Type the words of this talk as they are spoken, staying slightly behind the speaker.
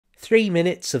3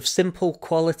 minutes of simple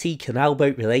quality canal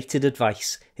boat related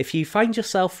advice. If you find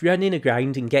yourself running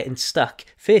aground and getting stuck,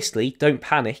 firstly, don't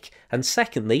panic, and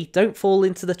secondly, don't fall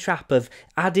into the trap of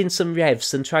adding some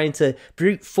revs and trying to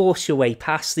brute force your way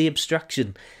past the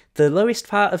obstruction. The lowest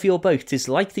part of your boat is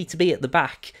likely to be at the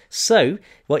back, so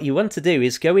what you want to do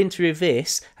is go into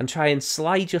reverse and try and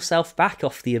slide yourself back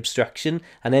off the obstruction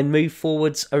and then move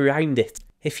forwards around it.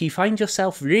 If you find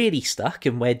yourself really stuck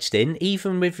and wedged in,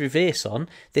 even with reverse on,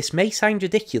 this may sound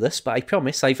ridiculous, but I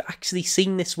promise I've actually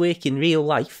seen this work in real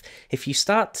life. If you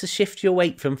start to shift your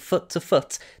weight from foot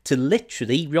to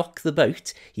literally rock the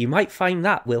boat, you might find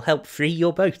that will help free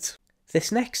your boat.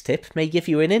 This next tip may give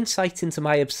you an insight into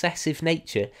my obsessive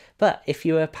nature, but if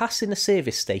you are passing a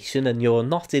service station and you're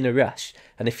not in a rush,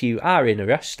 and if you are in a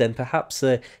rush, then perhaps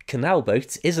a canal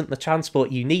boat isn't the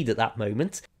transport you need at that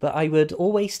moment, but I would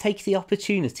always take the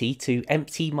opportunity to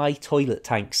empty my toilet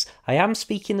tanks. I am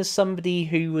speaking as somebody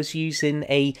who was using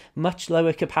a much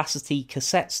lower capacity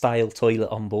cassette style toilet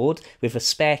on board, with a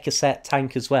spare cassette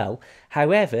tank as well.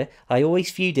 However, I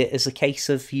always viewed it as a case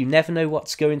of you never know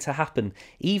what's going to happen.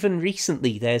 Even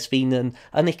recently there's been an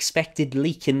unexpected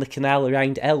leak in the canal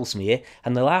around Ellesmere,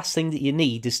 and the last thing that you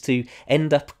need is to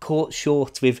end up caught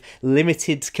short with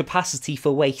limited capacity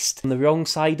for waste on the wrong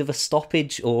side of a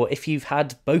stoppage, or if you've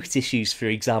had boat issues for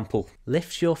example.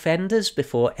 Lift your fenders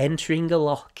before entering a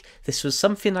lock. This was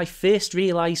something I first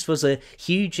realised was a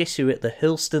huge issue at the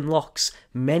Hurlston locks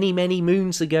many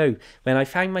moons ago, when I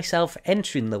found myself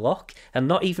entering the lock and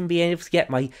not even being able to get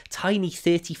my tiny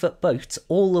 30-foot boat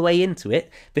all the way into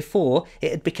it before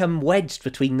it had become wedged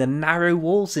between the narrow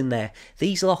walls in there.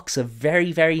 These locks are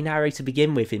very narrow to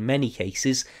begin with in many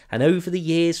cases, and over the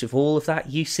years with all of that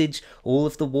usage, all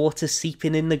of the water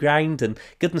seeping in the ground and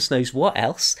goodness knows what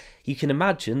else, you can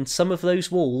imagine some of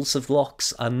those walls of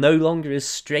locks are no longer as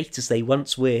straight as they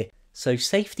once were. So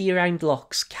safety around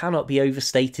locks cannot be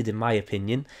overstated in my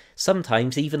opinion.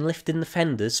 Sometimes even lifting the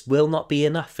fenders will not be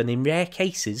enough, and in rare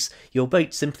cases your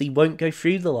boat simply won't go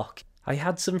through the lock. I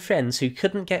had some friends who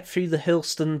couldn't get through the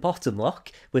Hurlston bottom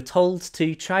lock, were told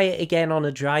to try it again on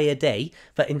a drier day,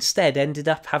 but instead ended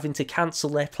up having to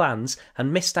cancel their plans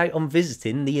and missed out on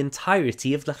visiting the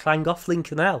entirety of the Llangollen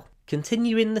Canal.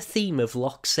 Continuing the theme of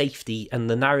lock safety and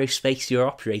the narrow space you're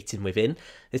operating within,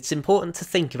 it's important to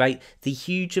think about the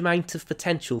huge amount of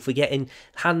potential for getting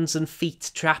hands and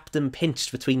feet trapped and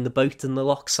pinched between the boat and the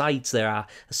lock sides there are,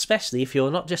 especially if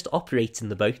you're not just operating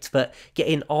the boat, but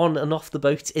getting on and off the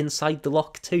boat inside the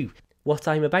lock too. What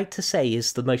I'm about to say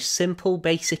is the most simple,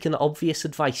 basic and obvious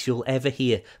advice you'll ever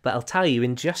hear, but I'll tell you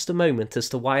in just a moment as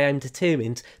to why I'm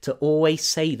determined to always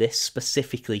say this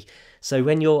specifically. So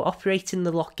when you're operating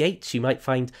the lock gates, you might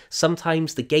find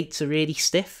sometimes the gates are really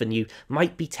stiff and you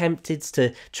might be tempted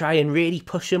to try and really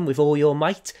push them with all your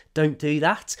might. Don't do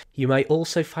that. You might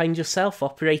also find yourself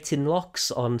operating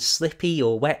locks on slippy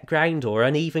or wet ground or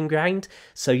uneven ground,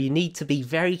 so you need to be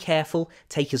very careful,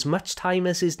 take as much time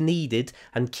as is needed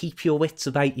and keep your wits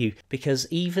about you, because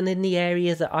even in the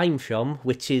area that I'm from,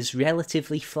 which is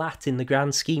relatively flat in the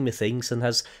grand scheme of things and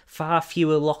has far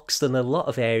fewer locks than a lot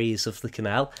of areas of the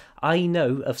canal, I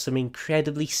know of some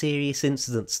incredibly serious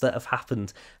incidents that have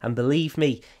happened, and believe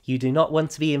me, you do not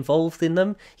want to be involved in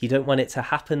them. You don't want it to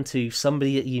happen to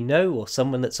somebody that you know or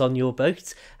someone that's on your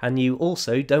boat, and you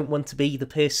also don't want to be the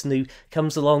person who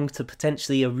comes along to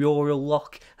potentially a rural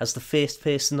lock as the first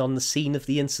person on the scene of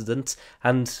the incident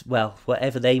and, well,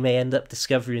 whatever they may end up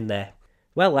discovering there.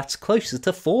 Well, that's closer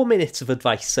to 4 minutes of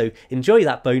advice, so enjoy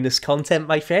that bonus content,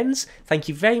 my friends. Thank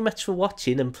you very much for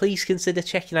watching, and please consider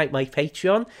checking out my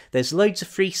Patreon. There's loads of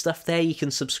free stuff there you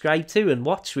can subscribe to and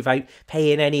watch without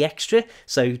paying any extra,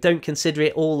 so don't consider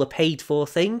it all a paid-for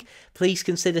thing. Please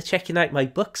consider checking out my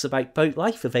books about boat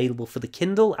life, available for the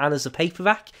Kindle and as a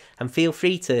paperback, and feel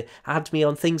free to add me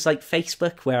on things like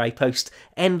Facebook, where I post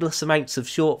endless amounts of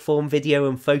short-form video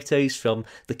and photos from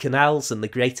the canals and the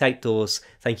great outdoors.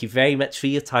 Thank you very much for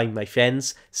your time, my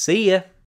friends. See ya!